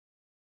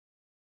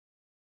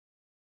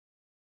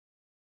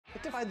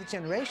It defied the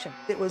generation.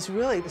 It was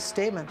really the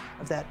statement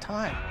of that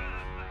time.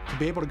 To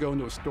be able to go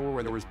into a store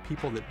where there was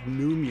people that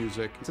knew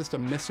music, it's just a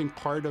missing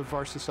part of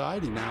our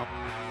society now.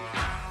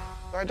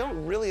 I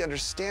don't really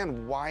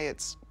understand why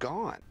it's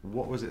gone.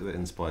 What was it that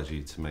inspired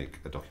you to make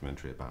a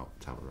documentary about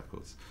Tower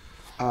Records?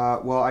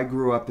 Well, I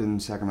grew up in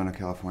Sacramento,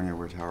 California,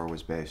 where Tower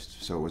was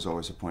based, so it was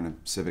always a point of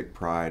civic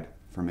pride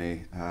for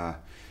me.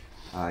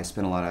 I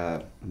spent a lot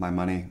of my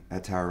money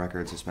at Tower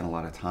Records. I spent a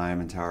lot of time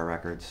in Tower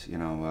Records. You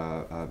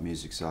know,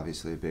 music's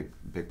obviously a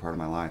big part of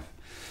my life.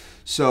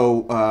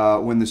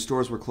 So when the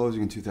stores were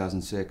closing in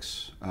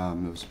 2006, it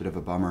was a bit of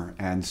a bummer.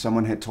 And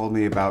someone had told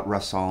me about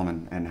Russ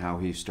Solomon and how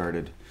he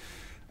started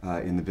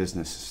in the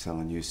business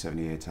selling used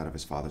 78s out of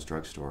his father's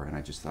drugstore. And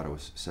I just thought it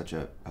was such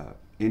a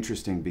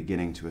interesting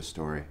beginning to a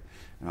story.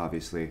 And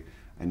obviously,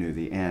 I knew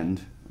the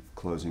end of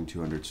closing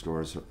 200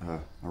 stores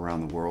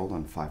around the world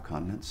on 5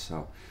 continents.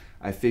 So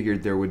I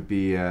figured there would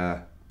be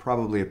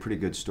probably a pretty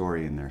good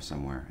story in there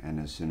somewhere. And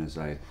as soon as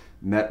I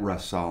met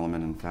Russ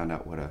Solomon and found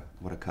out what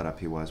a cut-up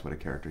he was, what a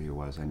character he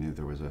was, I knew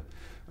there was a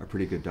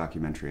pretty good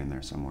documentary in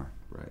there somewhere.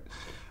 Right.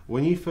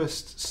 When you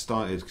first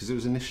started, because it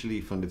was initially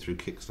funded through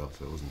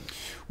Kickstarter, wasn't it?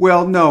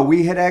 Well, no,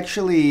 we had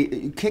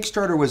actually,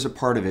 Kickstarter was a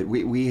part of it.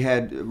 We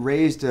had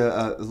raised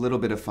a little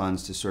bit of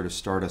funds to sort of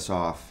start us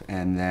off,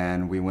 and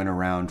then we went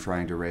around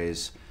trying to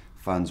raise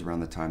funds around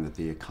the time that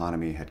the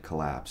economy had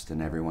collapsed,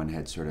 and everyone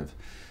had sort of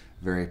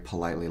very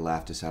politely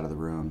laughed us out of the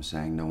room,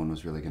 saying no one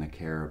was really going to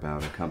care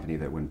about a company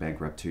that went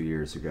bankrupt 2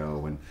 years ago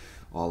when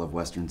all of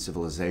Western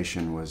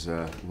civilization was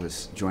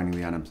joining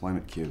the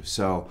unemployment queue.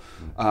 So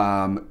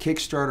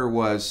Kickstarter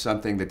was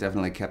something that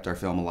definitely kept our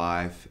film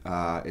alive.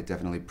 It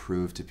definitely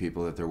proved to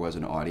people that there was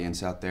an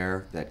audience out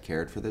there that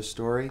cared for this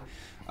story.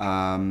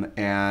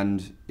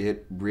 And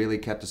it really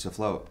kept us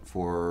afloat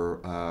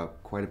for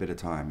quite a bit of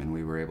time, and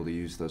we were able to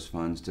use those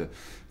funds to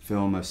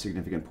film a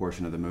significant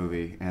portion of the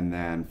movie, and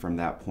then from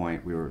that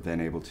point we were then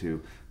able to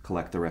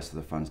collect the rest of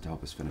the funds to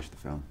help us finish the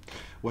film.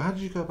 Well, how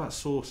did you go about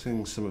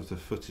sourcing some of the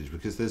footage?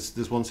 Because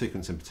there's one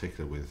sequence in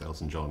particular with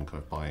Elton John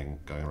kind of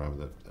going around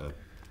with a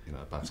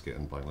basket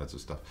and buying loads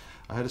of stuff.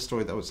 I heard a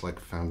story that was like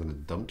found in a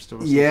dumpster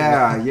or something.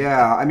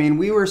 Yeah. I mean,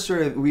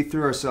 we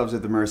threw ourselves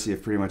at the mercy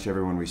of pretty much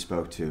everyone we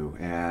spoke to,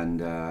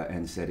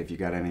 and said, if you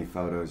got any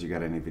photos, you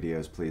got any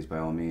videos, please, by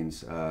all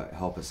means,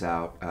 help us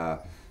out.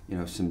 You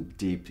know, some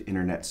deep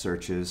internet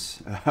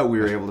searches, we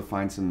were able to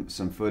find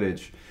some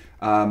footage.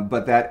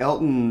 But that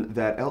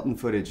Elton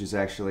footage is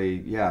actually,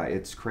 yeah,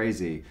 it's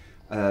crazy.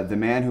 The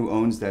man who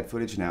owns that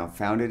footage now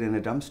found it in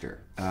a dumpster.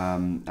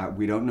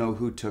 We don't know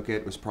who took it.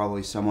 It was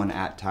probably someone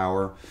at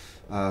Tower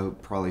who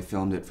probably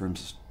filmed it for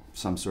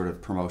some sort of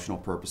promotional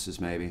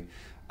purposes, maybe.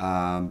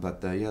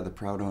 But the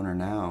proud owner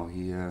now,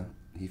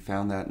 he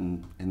found that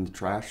in the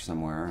trash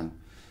somewhere, and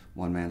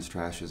one man's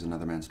trash is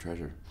another man's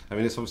treasure. I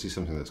mean, it's obviously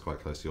something that's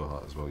quite close to your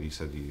heart as well. You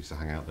said you used to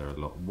hang out there a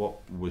lot. What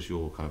was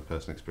your kind of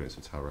personal experience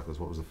with Tower Records?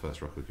 What was the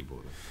first record you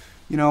bought there?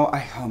 You know,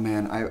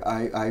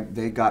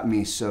 they got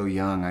me so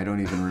young. I don't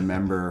even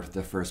remember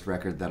the first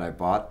record that I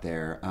bought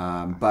there.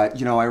 But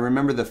you know, I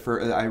remember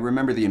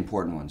the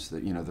important ones.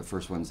 The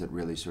first ones that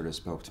really sort of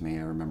spoke to me.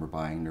 I remember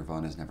buying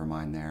Nirvana's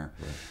Nevermind there,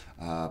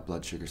 right.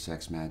 Blood Sugar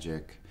Sex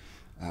Magic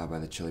by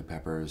the Chili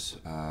Peppers.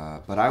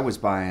 But I was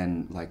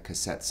buying like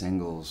cassette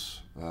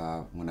singles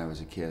when I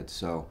was a kid.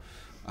 So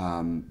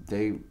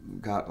they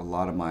got a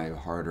lot of my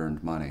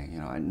hard-earned money. You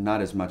know,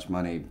 not as much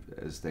money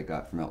as they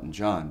got from Elton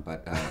John,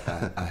 but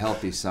a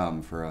healthy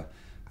sum for a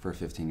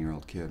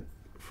 15-year-old kid.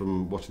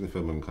 From watching the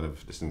film and kind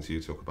of listening to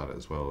you talk about it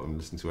as well, and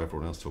listening to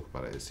everyone else talk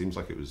about it, it seems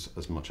like it was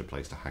as much a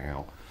place to hang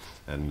out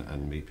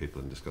and meet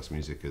people and discuss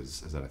music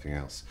as anything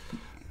else.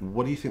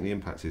 What do you think the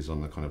impact is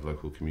on the kind of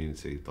local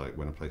community, like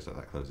when a place like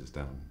that closes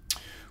down?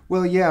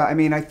 Well, yeah, I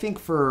mean, I think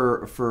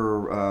for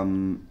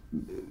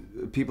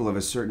people of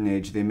a certain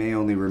age, they may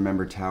only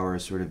remember Tower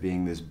as sort of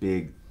being this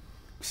big,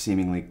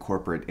 seemingly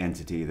corporate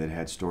entity that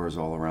had stores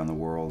all around the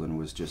world and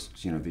was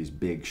just, you know, these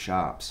big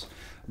shops.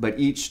 But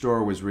each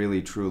store was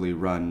really, truly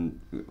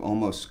run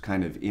almost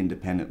kind of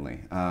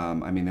independently.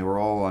 I mean, they were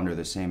all under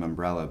the same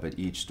umbrella, but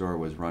each store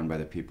was run by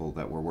the people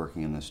that were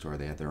working in the store.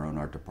 They had their own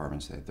art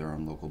departments, they had their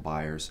own local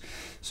buyers.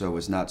 So it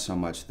was not so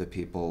much the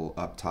people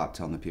up top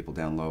telling the people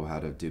down low how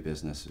to do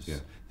business. It was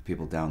the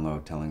people down low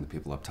telling the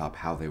people up top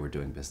how they were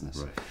doing business.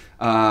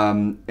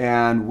 Right.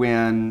 And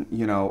when,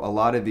 you know, a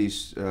lot of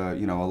these, a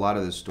lot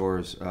of the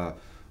stores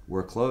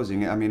were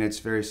closing, I mean, it's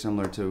very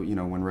similar to, you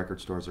know, when record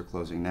stores are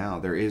closing now.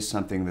 There is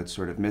something that's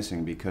sort of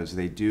missing because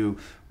they do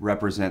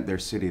represent their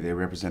city, they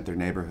represent their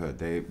neighborhood,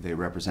 they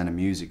represent a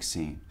music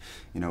scene.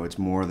 You know, it's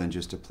more than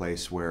just a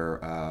place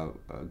where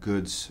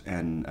goods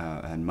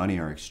and money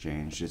are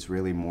exchanged. It's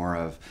really more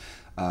of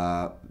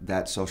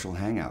that social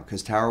hangout,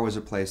 because Tower was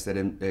a place that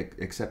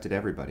accepted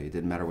everybody. It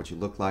didn't matter what you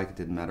looked like, it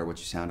didn't matter what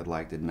you sounded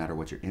like, it didn't matter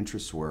what your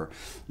interests were.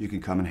 You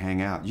could come and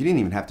hang out. You didn't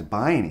even have to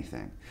buy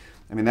anything.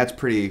 I mean, that's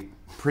pretty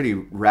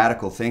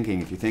radical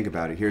thinking if you think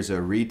about it. Here's a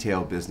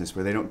retail business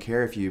where they don't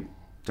care if you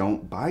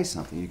don't buy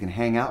something. You can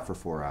hang out for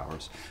 4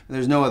 hours. And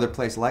there's no other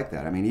place like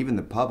that. I mean, even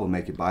the pub will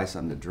make you buy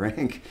something to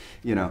drink,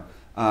 you know.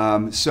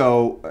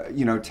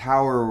 You know,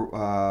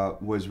 Tower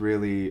was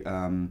really,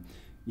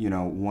 you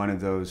know, one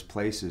of those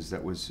places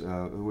that was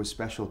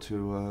special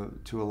to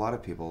a lot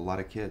of people, a lot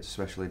of kids,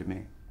 especially to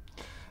me.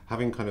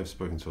 Having kind of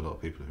spoken to a lot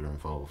of people who are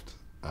involved,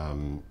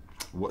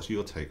 what's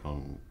your take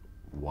on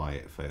why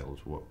it failed?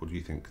 What do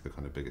you think the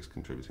kind of biggest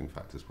contributing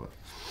factors were?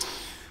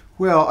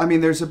 Well, I mean,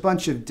 there's a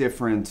bunch of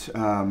different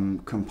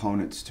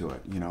components to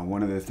it. You know,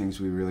 one of the things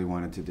we really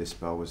wanted to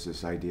dispel was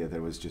this idea that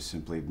it was just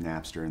simply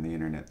Napster and the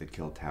internet that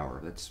killed Tower.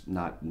 That's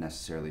not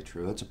necessarily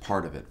true. That's a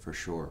part of it, for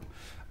sure.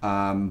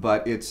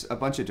 But it's a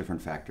bunch of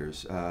different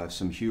factors.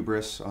 Some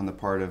hubris on the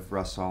part of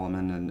Russ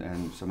Solomon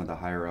and some of the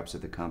higher-ups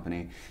at the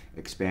company,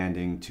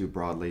 expanding too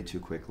broadly,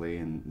 too quickly,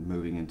 and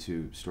moving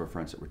into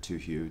storefronts that were too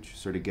huge,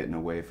 sort of getting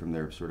away from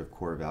their sort of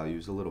core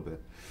values a little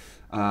bit.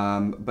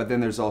 But then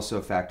there's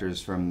also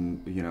factors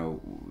from, you know,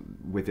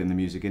 within the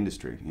music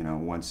industry. You know,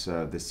 once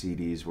the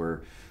CDs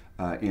were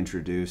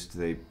introduced,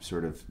 they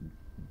sort of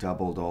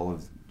doubled all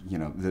of, you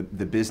know,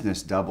 the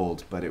business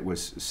doubled, but it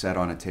was set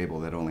on a table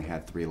that only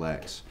had 3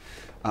 legs.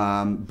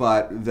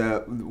 But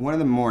one of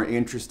the more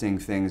interesting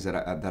things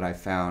that I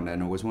found,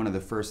 and it was one of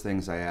the first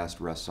things I asked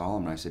Russ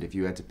Solomon, I said, if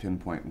you had to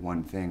pinpoint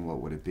one thing, what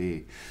would it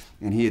be?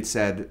 And he had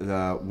said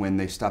when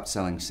they stopped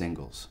selling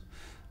singles.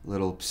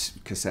 Little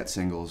cassette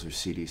singles or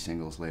CD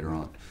singles later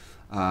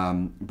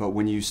on. But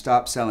when you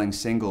stop selling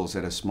singles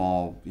at a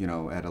small, you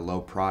know, at a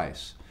low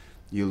price,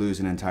 you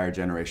lose an entire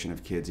generation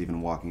of kids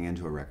even walking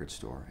into a record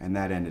store. And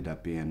that ended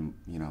up being,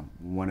 you know,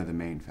 one of the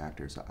main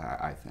factors,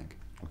 I think.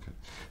 Okay.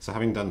 So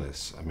having done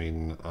this, I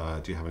mean,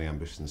 do you have any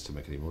ambitions to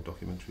make any more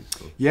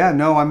documentaries? Or? Yeah,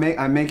 no,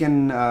 I'm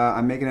making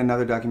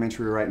another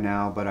documentary right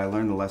now, but I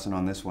learned the lesson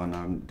on this one.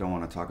 I don't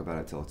want to talk about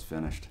it till it's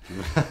finished.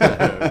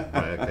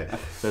 Right, okay.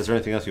 So is there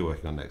anything else you're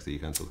working on next that you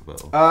can talk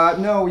about?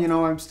 No, you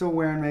know, I'm still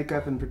wearing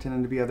makeup and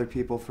pretending to be other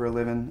people for a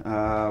living,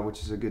 which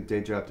is a good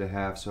day job to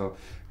have. So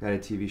I got a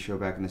TV show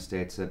back in the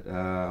States that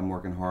I'm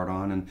working hard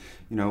on, and,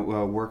 you know,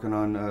 working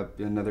on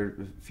another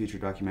feature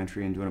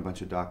documentary and doing a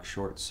bunch of doc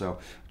shorts. So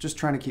just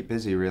trying to keep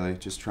busy, really,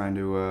 just trying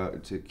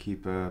to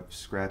keep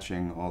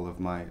scratching all of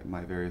my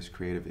various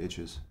creative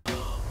itches.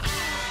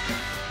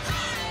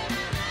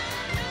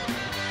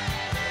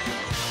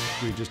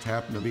 We just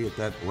happened to be at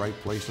that right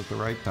place at the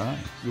right time.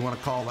 You want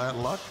to call that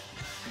luck?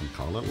 We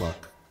call it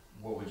luck.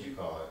 What would you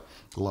call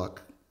it?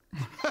 Luck.